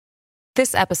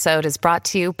This episode is brought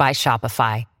to you by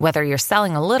Shopify. Whether you're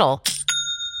selling a little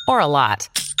or a lot,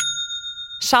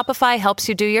 Shopify helps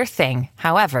you do your thing,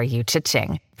 however you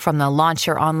cha-ching. From the launch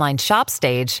your online shop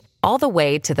stage, all the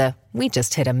way to the we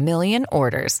just hit 1 million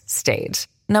orders stage.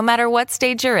 No matter what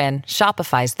stage you're in,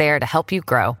 Shopify's there to help you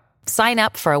grow. Sign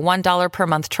up for a $1 per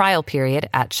month trial period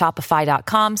at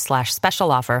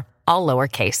shopify.com/special offer, all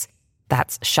lowercase.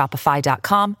 That's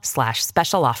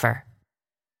shopify.com/special offer.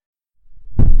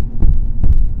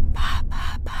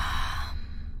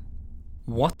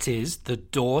 What is the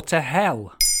door to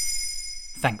hell?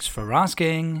 Thanks for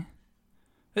asking.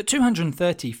 At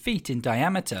 230 feet in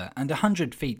diameter and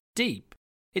 100 feet deep,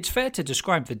 it's fair to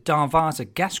describe the Darvaza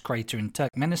gas crater in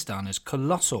Turkmenistan as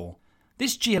colossal.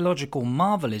 This geological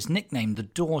marvel is nicknamed the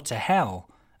door to hell,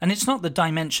 and it's not the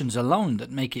dimensions alone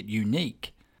that make it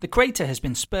unique. The crater has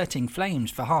been spurting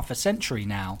flames for half a century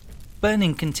now,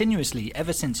 burning continuously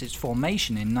ever since its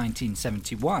formation in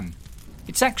 1971.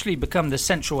 It's actually become the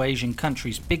Central Asian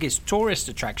country's biggest tourist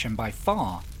attraction by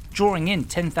far, drawing in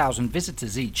 10,000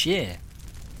 visitors each year.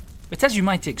 But as you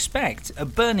might expect, a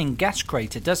burning gas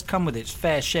crater does come with its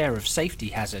fair share of safety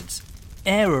hazards.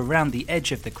 Air around the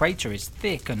edge of the crater is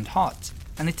thick and hot,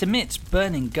 and it emits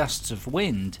burning gusts of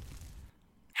wind.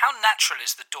 How natural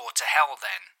is the door to hell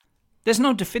then? There's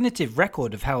no definitive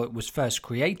record of how it was first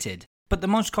created, but the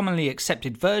most commonly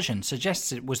accepted version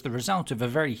suggests it was the result of a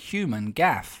very human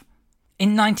gaffe.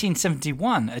 In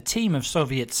 1971, a team of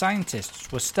Soviet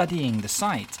scientists were studying the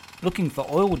site, looking for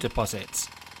oil deposits.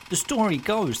 The story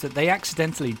goes that they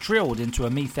accidentally drilled into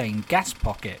a methane gas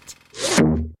pocket.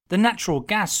 The natural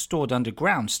gas stored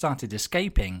underground started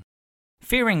escaping.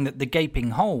 Fearing that the gaping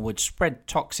hole would spread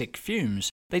toxic fumes,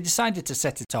 they decided to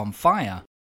set it on fire.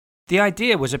 The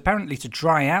idea was apparently to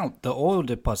dry out the oil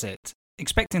deposit,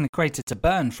 expecting the crater to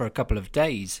burn for a couple of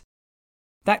days.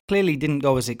 That clearly didn't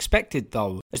go as expected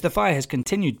though, as the fire has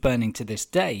continued burning to this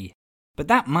day. But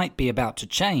that might be about to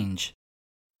change.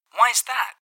 Why is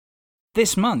that?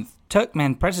 This month,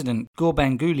 Turkmen President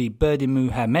Gurbanguly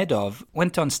Berdimuhamedov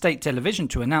went on state television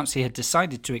to announce he had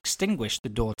decided to extinguish the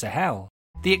door to hell.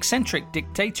 The eccentric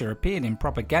dictator appeared in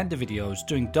propaganda videos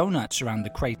doing donuts around the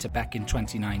crater back in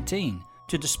 2019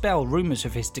 to dispel rumours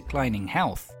of his declining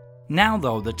health. Now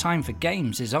though, the time for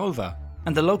games is over,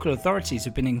 and the local authorities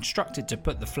have been instructed to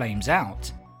put the flames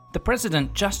out. The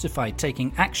president justified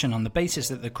taking action on the basis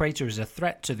that the crater is a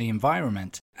threat to the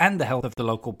environment and the health of the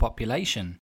local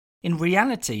population. In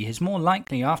reality, it is more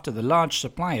likely after the large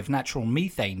supply of natural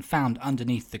methane found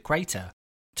underneath the crater.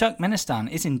 Turkmenistan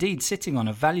is indeed sitting on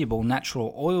a valuable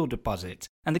natural oil deposit,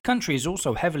 and the country is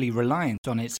also heavily reliant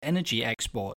on its energy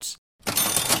exports.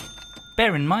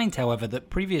 Bear in mind, however, that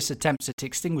previous attempts at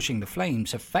extinguishing the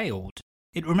flames have failed.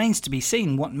 It remains to be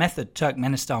seen what method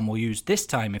Turkmenistan will use this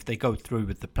time if they go through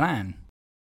with the plan.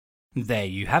 There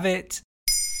you have it.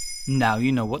 Now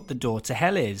you know what the door to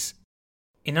hell is.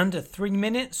 In under 3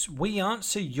 minutes, we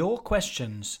answer your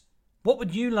questions. What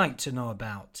would you like to know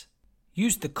about?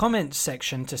 Use the comments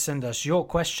section to send us your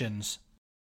questions.